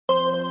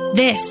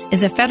This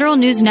is a Federal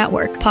News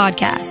Network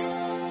podcast.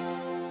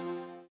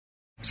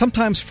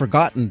 Sometimes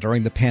forgotten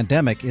during the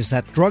pandemic is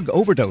that drug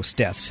overdose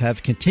deaths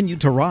have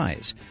continued to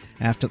rise.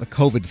 After the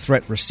COVID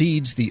threat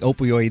recedes, the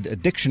opioid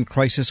addiction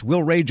crisis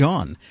will rage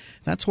on.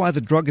 That's why the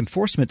Drug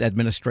Enforcement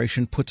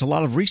Administration puts a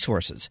lot of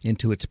resources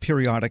into its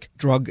periodic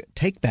drug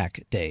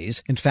take-back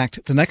days. In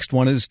fact, the next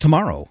one is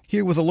tomorrow.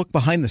 Here with a look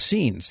behind the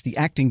scenes, the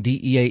acting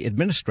DEA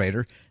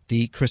Administrator,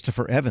 D.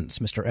 Christopher Evans.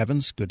 Mr.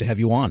 Evans, good to have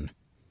you on.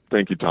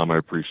 Thank you, Tom. I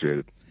appreciate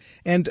it.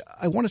 And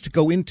I wanted to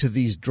go into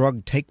these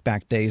drug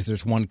take-back days.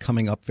 There's one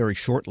coming up very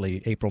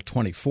shortly, April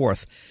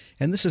 24th.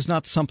 And this is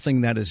not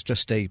something that is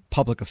just a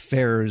public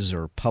affairs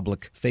or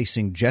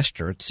public-facing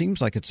gesture. It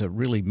seems like it's a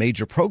really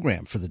major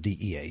program for the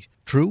DEA.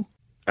 True?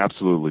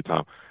 Absolutely,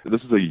 Tom.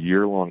 This is a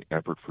year-long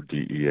effort for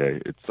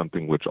DEA. It's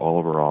something which all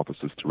of our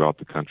offices throughout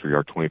the country,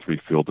 our 23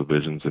 field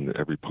divisions and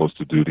every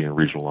posted duty and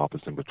regional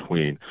office in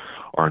between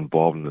are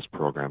involved in this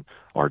program.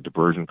 Our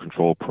diversion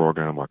control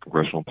program, our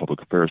congressional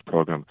public affairs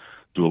program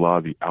do a lot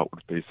of the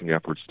outward-facing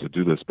efforts to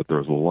do this, but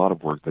there's a lot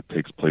of work that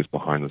takes place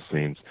behind the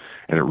scenes,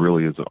 and it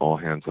really is an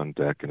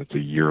all-hands-on-deck, and it's a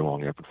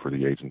year-long effort for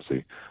the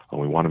agency. And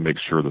we want to make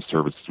sure the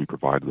services we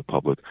provide to the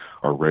public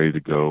are ready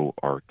to go,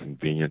 are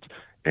convenient,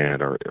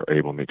 and are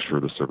able to make sure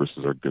the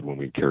services are good when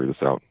we carry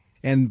this out.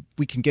 And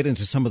we can get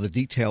into some of the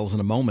details in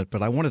a moment,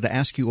 but I wanted to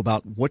ask you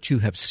about what you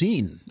have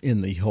seen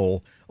in the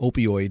whole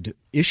opioid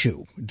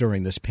issue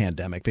during this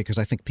pandemic, because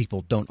I think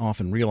people don't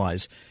often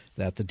realize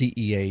that the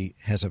DEA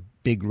has a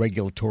big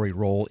regulatory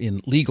role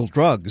in legal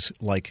drugs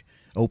like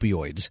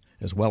opioids,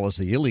 as well as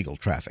the illegal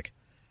traffic.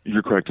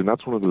 You're correct, and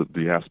that's one of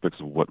the aspects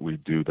of what we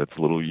do that's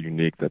a little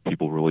unique that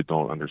people really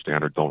don't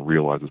understand or don't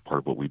realize as part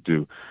of what we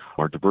do.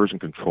 Our diversion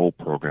control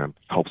program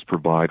helps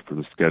provide for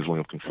the scheduling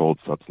of controlled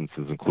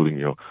substances,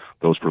 including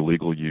those for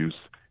legal use,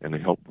 and they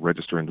help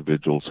register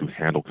individuals who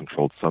handle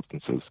controlled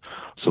substances.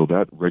 So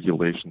that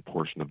regulation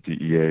portion of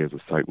DEA is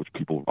a site which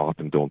people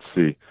often don't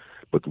see.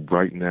 But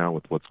right now,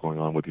 with what's going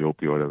on with the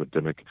opioid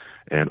epidemic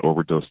and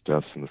overdose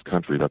deaths in this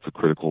country, that's a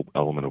critical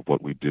element of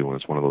what we do, and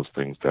it's one of those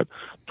things that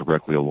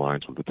directly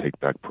aligns with the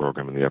Take-Back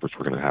program and the efforts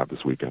we're going to have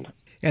this weekend.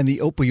 And the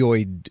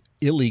opioid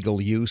illegal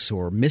use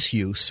or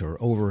misuse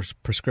or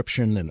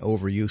over-prescription and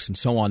overuse and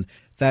so on,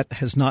 that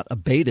has not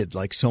abated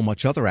like so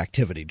much other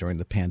activity during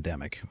the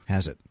pandemic,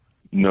 has it?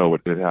 No,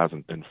 it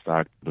hasn't. In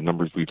fact, the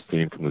numbers we've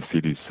seen from the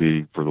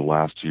CDC for the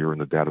last year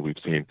and the data we've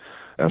seen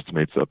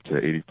estimates up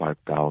to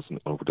 85,000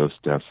 overdose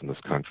deaths in this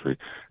country,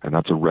 and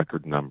that's a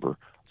record number.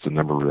 It's a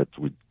number that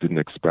we didn't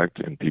expect,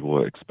 and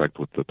people expect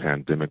with the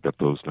pandemic that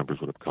those numbers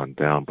would have gone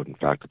down, but in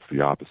fact it's the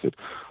opposite.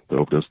 The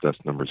overdose deaths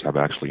numbers have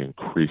actually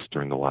increased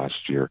during the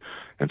last year,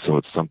 and so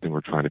it's something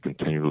we're trying to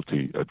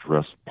continually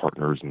address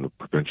partners in the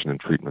prevention and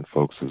treatment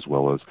folks as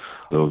well as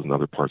those in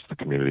other parts of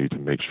the community to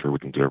make sure we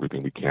can do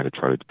everything we can to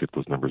try to get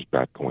those numbers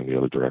back going the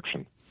other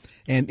direction.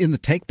 And in the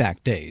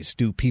take-back days,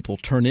 do people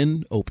turn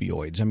in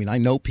opioids? I mean, I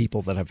know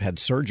people that have had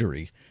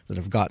surgery that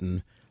have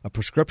gotten a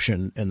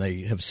prescription and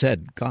they have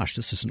said, gosh,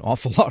 this is an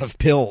awful lot of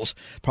pills,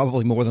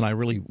 probably more than I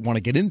really want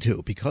to get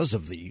into because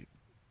of the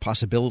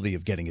possibility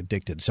of getting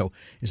addicted. So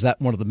is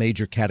that one of the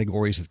major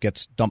categories that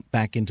gets dumped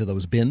back into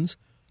those bins?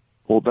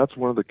 Well, that's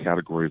one of the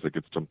categories that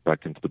gets dumped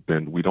back into the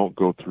bin. We don't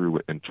go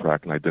through and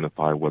track and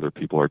identify whether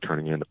people are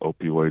turning in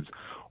opioids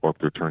or if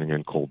they're turning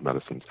in cold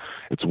medicines.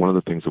 It's one of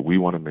the things that we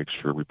want to make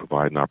sure we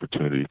provide an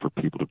opportunity for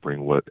people to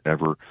bring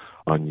whatever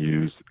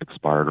unused,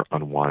 expired, or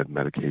unwanted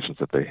medications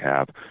that they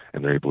have,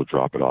 and they're able to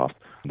drop it off.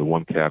 The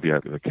one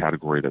caveat in the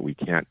category that we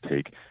can't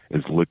take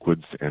is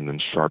liquids and then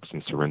sharps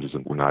and syringes,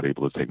 and we're not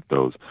able to take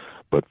those.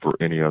 But for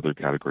any other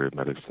category of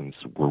medicines,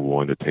 we're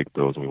willing to take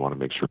those, and we want to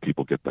make sure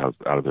people get those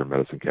out of their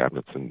medicine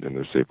cabinets and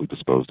they're safely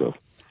disposed of.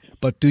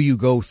 But do you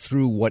go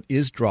through what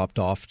is dropped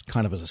off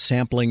kind of as a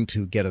sampling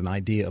to get an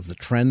idea of the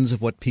trends of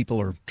what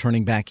people are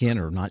turning back in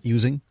or not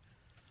using?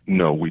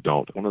 No, we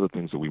don't. One of the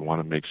things that we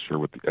want to make sure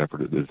with the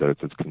effort is that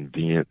it's as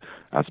convenient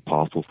as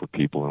possible for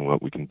people, and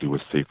what we can do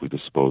is safely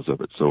dispose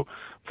of it. So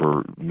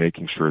for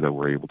making sure that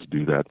we're able to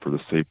do that for the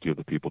safety of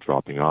the people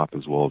dropping off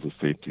as well as the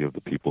safety of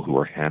the people who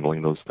are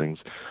handling those things,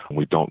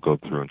 we don't go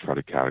through and try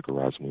to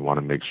categorize them. We want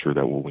to make sure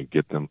that when we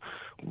get them,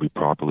 we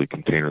properly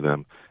container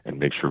them and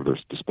make sure they're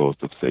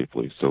disposed of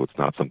safely. So it's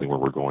not something where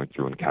we're going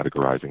through and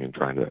categorizing and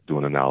trying to do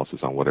an analysis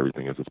on what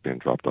everything is that's being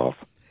dropped off.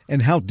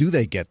 And how do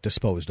they get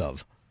disposed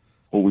of?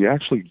 Well, we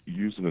actually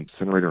use an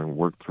incinerator and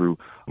work through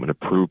an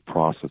approved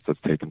process that's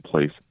taken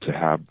place to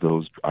have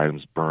those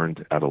items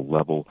burned at a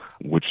level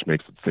which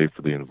makes it safe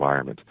for the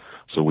environment.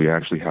 So we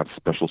actually have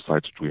special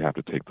sites which we have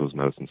to take those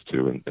medicines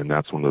to, and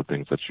that's one of the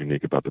things that's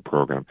unique about the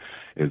program,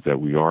 is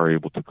that we are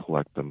able to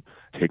collect them,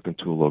 take them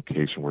to a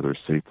location where they're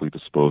safely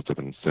disposed of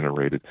and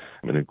incinerated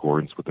in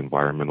accordance with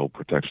environmental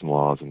protection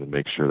laws, and to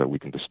make sure that we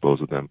can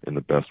dispose of them in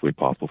the best way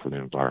possible for the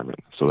environment.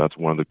 So that's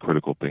one of the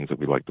critical things that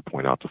we like to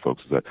point out to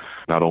folks, is that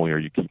not only are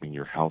you keeping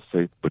your house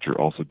safe, but you're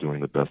also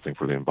doing the best thing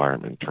for the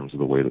environment in terms of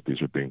the way that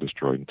these are being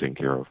destroyed and taken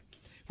care of.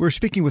 We're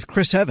speaking with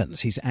Chris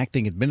Evans. He's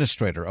acting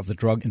administrator of the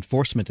Drug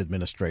Enforcement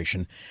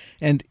Administration.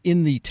 And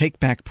in the Take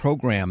Back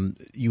program,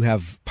 you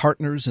have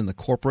partners in the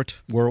corporate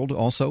world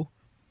also?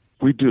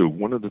 We do.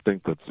 One of the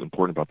things that's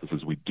important about this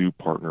is we do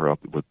partner up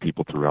with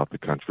people throughout the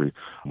country,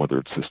 whether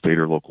it's the state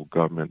or local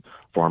government,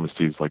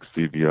 pharmacies like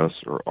CVS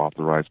or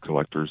authorized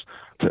collectors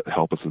to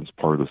help us as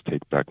part of this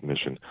Take Back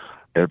mission.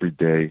 Every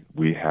day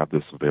we have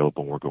this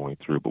available and we're going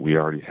through, but we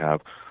already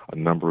have a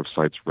number of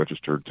sites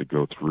registered to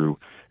go through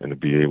and to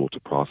be able to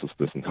process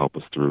this and help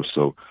us through.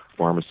 So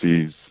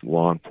pharmacies,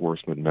 law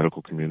enforcement,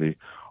 medical community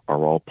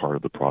are all part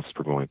of the process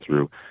we're going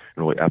through.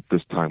 And really at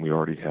this time we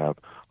already have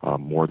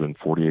more than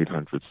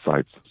 4,800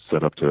 sites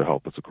set up to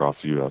help us across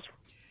the U.S.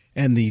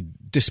 And the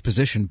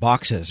disposition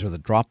boxes or the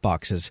drop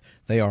boxes,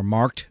 they are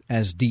marked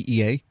as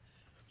DEA?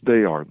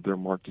 They are. They're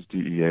marked as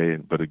DEA,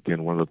 but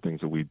again, one of the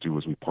things that we do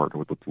is we partner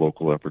with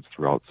local efforts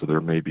throughout. So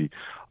there may be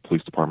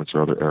police departments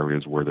or other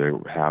areas where they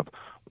have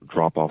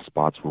drop-off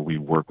spots where we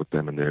work with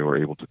them and they are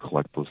able to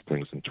collect those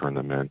things and turn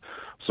them in.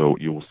 So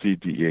you will see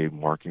DEA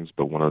markings,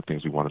 but one of the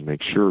things we want to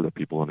make sure that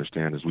people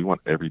understand is we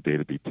want every day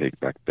to be Take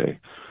Back Day.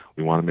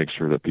 We want to make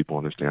sure that people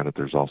understand that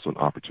there's also an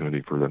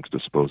opportunity for them to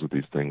dispose of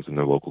these things in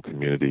their local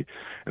community.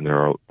 And there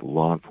are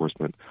law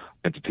enforcement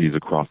entities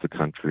across the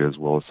country as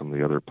well as some of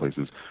the other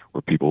places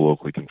where people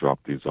locally can drop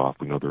these off.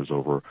 We know there's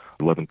over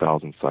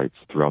 11,000 sites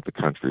throughout the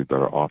country that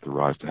are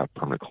authorized to have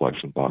permanent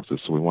collection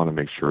boxes. So we want to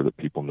make sure that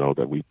people know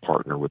that we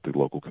partner with the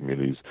local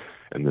communities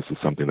and this is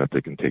something that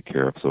they can take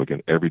care of. So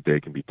again, every day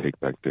can be Take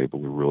Back Day, but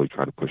we really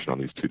try to push it on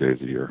these 2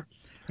 days a year.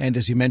 And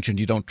as you mentioned,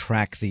 you don't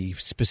track the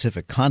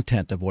specific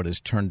content of what is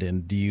turned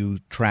in. Do you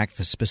track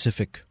the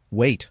specific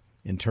weight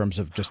in terms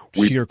of just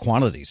sheer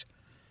quantities?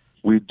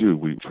 We do.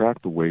 We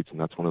track the weights, and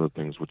that's one of the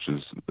things which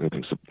is, I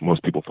think,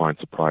 most people find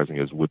surprising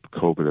is with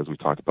COVID, as we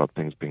talked about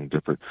things being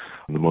different.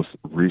 The most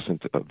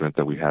recent event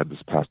that we had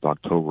this past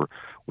October,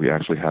 we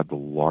actually had the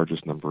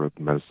largest number of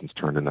medicines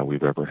turned in that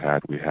we've ever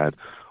had. We had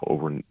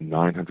over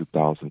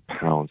 900,000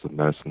 pounds of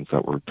medicines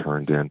that were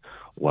turned in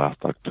last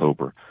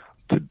October.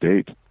 To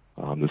date,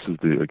 this is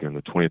the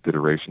 20th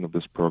iteration of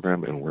this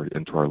program, and we're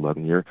into our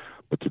 11th year.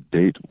 But to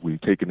date, we've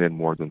taken in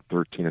more than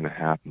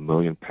 13.5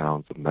 million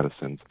pounds of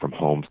medicines from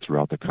homes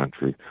throughout the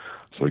country.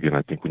 So again,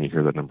 I think when you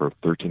hear that number of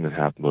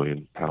 13.5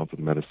 million pounds of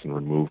medicine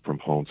removed from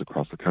homes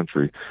across the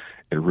country,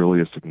 it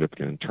really is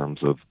significant in terms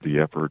of the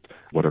effort,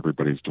 what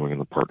everybody's doing, and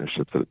the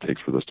partnerships that it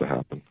takes for this to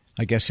happen.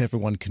 I guess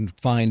everyone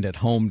confined at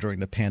home during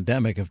the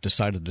pandemic have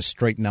decided to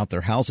straighten out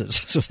their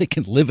houses so they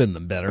can live in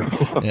them better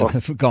and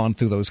have gone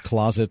through those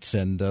closets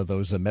and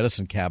those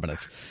medicine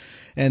cabinets.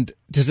 And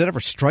does it ever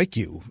strike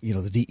you,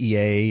 the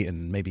DEA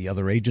and maybe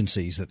other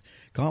agencies that,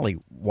 golly,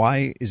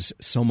 why is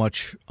so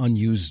much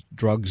unused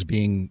drugs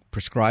being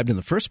prescribed in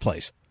the first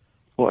place?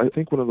 Well, I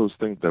think one of those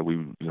things that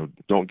we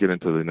don't get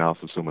into the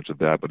analysis so much of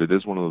that, but it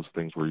is one of those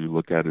things where you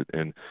look at it,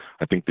 and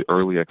I think the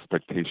early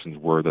expectations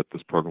were that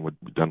this program would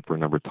be done for a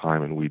number of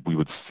time, and we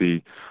would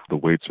see the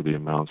weights or the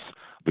amounts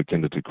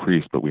begin to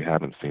decrease, but we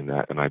haven't seen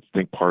that. And I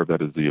think part of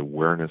that is the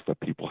awareness that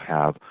people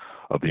have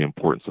of the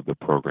importance of the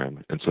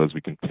program. And so as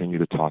we continue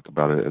to talk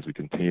about it, as we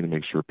continue to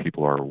make sure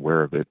people are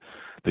aware of it,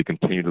 they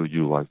continue to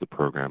utilize the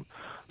program.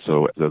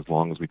 So as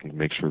long as we can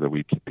make sure that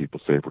we keep people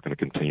safe, we're going to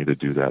continue to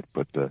do that.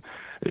 But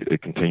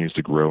it continues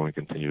to grow and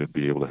continue to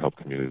be able to help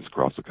communities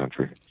across the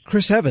country.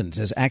 Chris Evans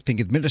is acting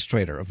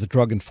administrator of the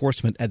Drug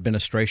Enforcement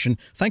Administration.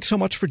 Thanks so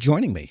much for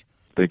joining me.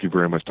 Thank you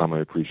very much, Tom. I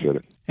appreciate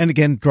it. And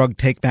again, Drug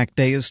Take Back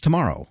Day is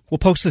tomorrow. We'll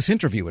post this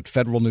interview at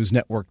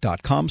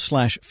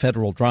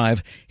federalnewsnetwork.com/Federal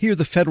Drive. Hear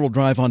the Federal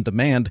Drive on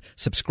demand.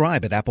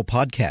 Subscribe at Apple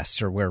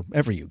Podcasts or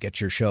wherever you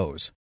get your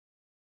shows.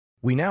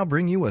 We now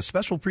bring you a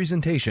special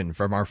presentation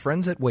from our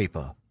friends at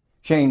WAEPA.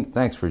 Shane,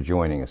 thanks for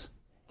joining us.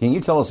 Can you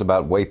tell us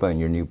about WAEPA and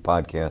your new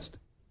podcast?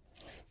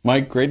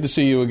 Mike, great to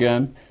see you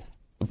again.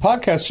 The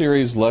podcast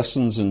series,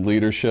 Lessons in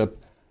Leadership,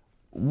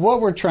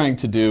 what we're trying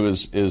to do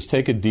is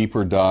take a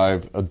deeper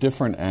dive, a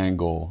different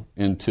angle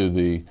into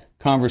the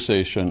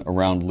conversation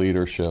around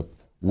leadership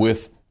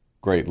with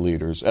great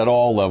leaders at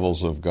all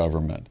levels of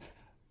government.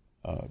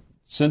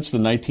 Since the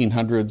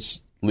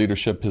 1900s,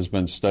 leadership has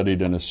been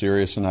studied in a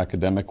serious and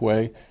academic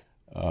way.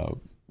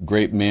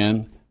 Great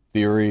man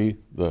theory,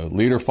 the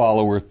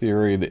leader-follower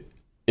theory, the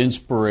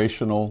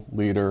inspirational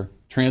leader,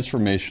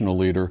 transformational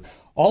leader,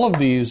 all of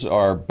these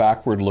are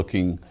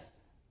backward-looking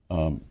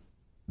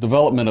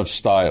development of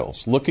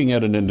styles, looking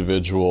at an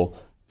individual,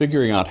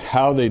 figuring out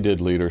how they did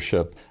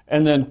leadership,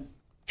 and then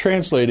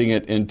translating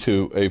it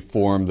into a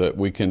form that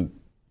we can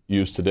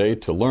use today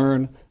to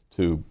learn,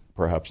 to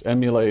perhaps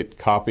emulate,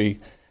 copy.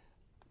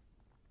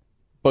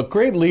 But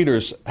great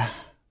leaders,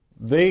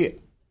 they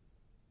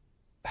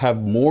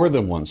have more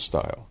than one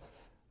style.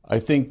 I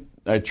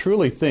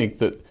truly think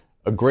that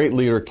a great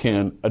leader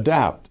can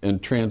adapt and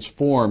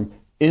transform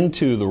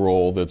into the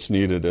role that's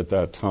needed at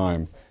that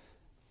time.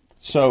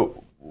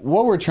 So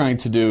what we're trying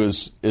to do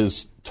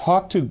is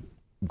talk to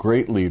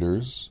great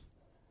leaders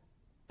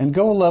and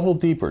go a level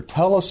deeper.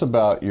 Tell us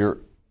about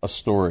a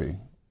story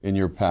in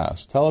your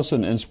past. Tell us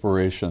an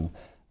inspiration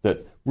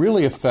that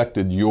really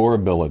affected your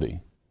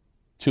ability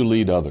to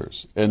lead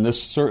others. And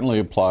this certainly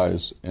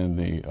applies in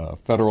the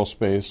federal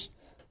space.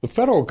 The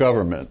federal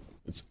government,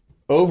 it's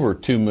over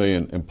 2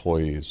 million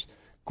employees.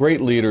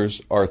 Great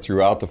leaders are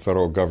throughout the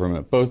federal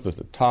government, both at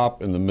the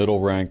top and the middle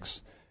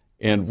ranks.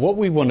 And what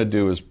we want to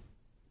do is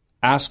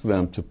ask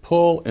them to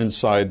pull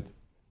inside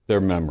their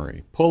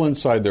memory, pull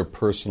inside their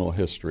personal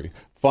history,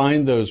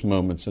 find those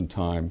moments in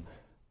time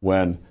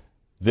when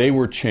they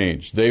were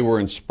changed, they were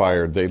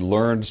inspired, they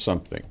learned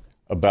something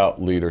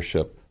about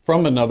leadership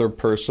from another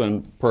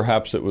person,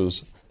 perhaps it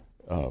was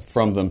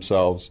from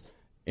themselves,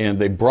 and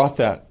they brought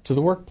that to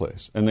the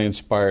workplace, and they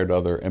inspired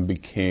others and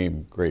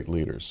became great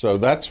leaders. So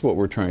that's what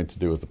we're trying to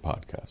do with the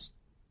podcast.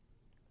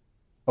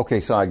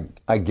 Okay, so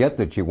I get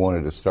that you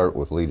wanted to start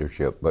with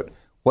leadership, but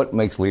what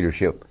makes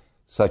leadership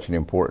such an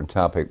important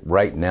topic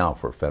right now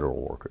for federal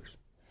workers?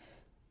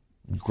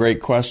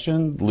 Great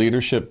question.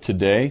 Leadership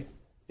today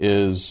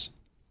is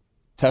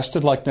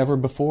tested like never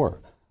before.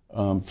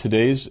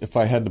 Today's, if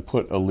I had to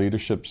put a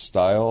leadership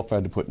style, if I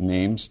had to put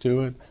names to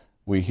it,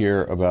 we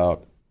hear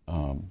about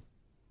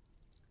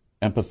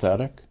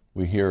empathetic,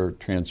 we hear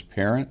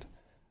transparent,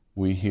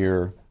 we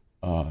hear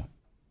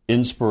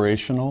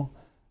inspirational.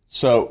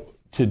 So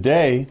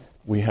today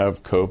we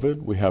have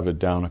COVID, we have a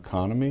down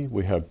economy,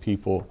 we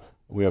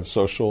have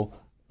social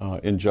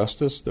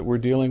injustice that we're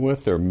dealing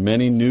with. There are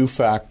many new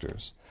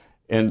factors.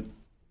 And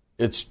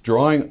it's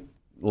drawing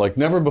like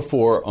never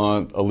before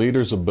on a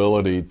leader's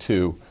ability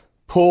to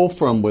pull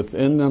from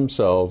within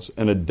themselves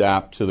and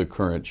adapt to the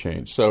current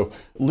change. So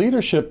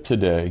leadership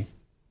today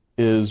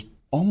is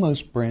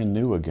almost brand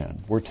new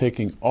again. We're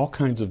taking all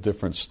kinds of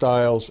different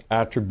styles,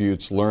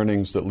 attributes,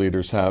 learnings that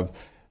leaders have.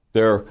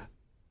 They're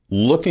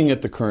looking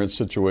at the current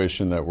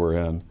situation that we're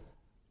in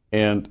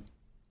and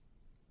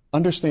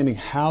understanding,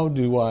 how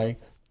do I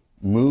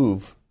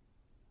move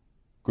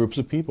groups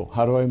of people?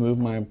 How do I move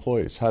my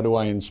employees? How do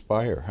I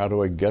inspire? How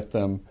do I get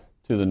them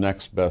to the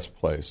next best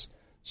place?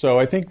 So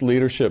I think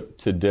leadership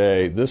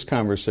today, this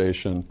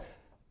conversation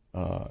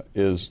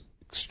is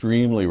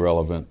extremely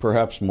relevant,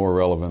 perhaps more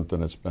relevant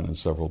than it's been in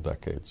several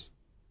decades.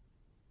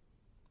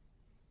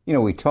 You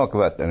know, we talk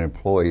about an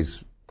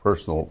employee's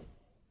personal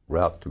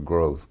route to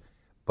growth,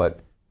 but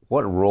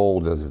what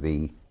role does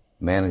the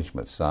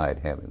management side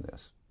have in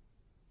this?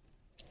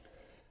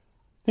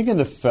 I think in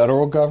the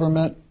federal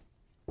government,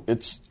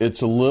 it's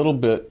a little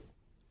bit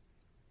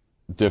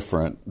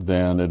different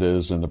than it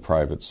is in the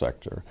private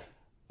sector.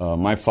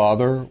 My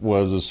father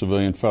was a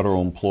civilian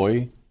federal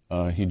employee.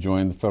 He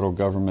joined the federal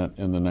government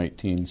in the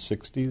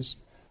 1960s.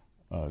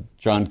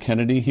 John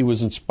Kennedy, he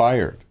was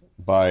inspired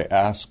by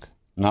ask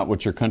not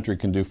what your country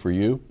can do for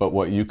you, but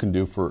what you can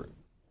do for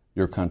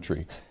your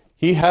country.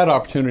 He had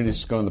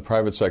opportunities to go in the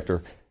private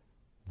sector.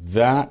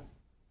 That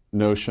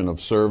notion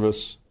of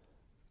service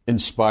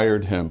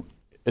inspired him.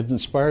 It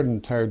inspired an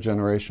entire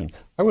generation.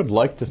 I would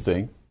like to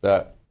think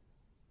that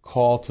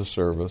call to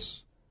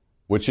service,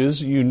 which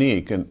is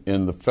unique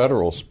in the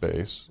federal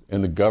space,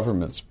 in the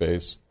government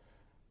space,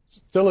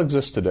 still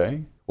exists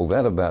today. Well,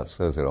 that about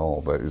says it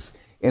all, but is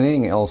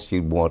anything else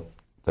you'd want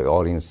the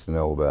audience to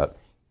know about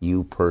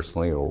you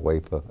personally or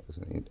WAEPA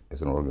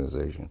as an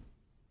organization?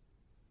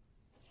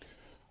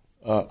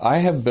 I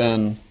have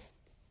been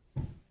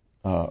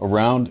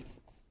around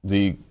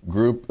the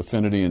group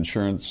affinity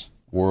insurance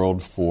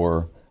world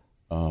for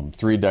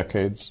 3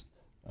 decades.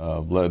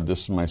 This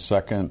is my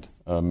second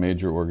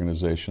major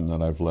organization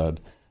that I've led.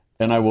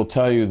 And I will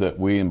tell you that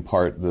we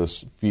impart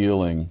this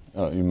feeling,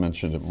 you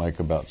mentioned it, Mike,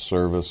 about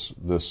service,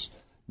 this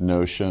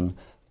notion.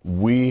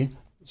 We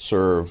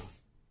serve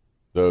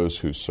those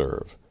who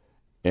serve.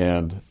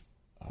 And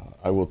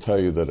I will tell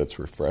you that it's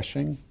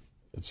refreshing.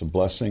 It's a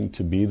blessing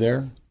to be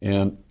there.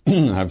 And I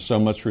have so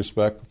much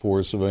respect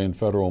for civilian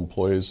federal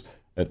employees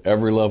at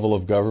every level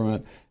of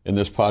government. In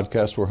this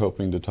podcast, we're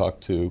hoping to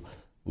talk to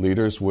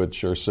leaders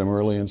which are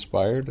similarly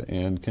inspired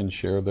and can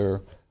share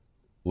their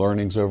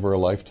learnings over a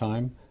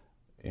lifetime.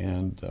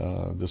 And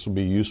this will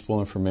be useful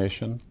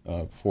information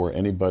for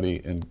anybody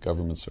in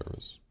government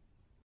service.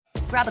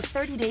 Grab a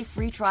 30-day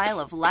free trial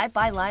of Live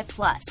by Live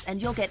Plus,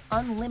 and you'll get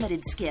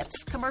unlimited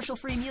skips,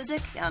 commercial-free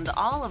music, and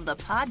all of the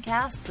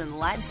podcasts and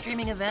live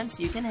streaming events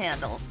you can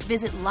handle.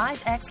 Visit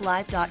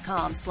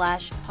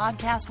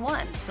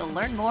livexlive.com/podcast1 to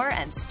learn more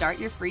and start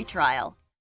your free trial.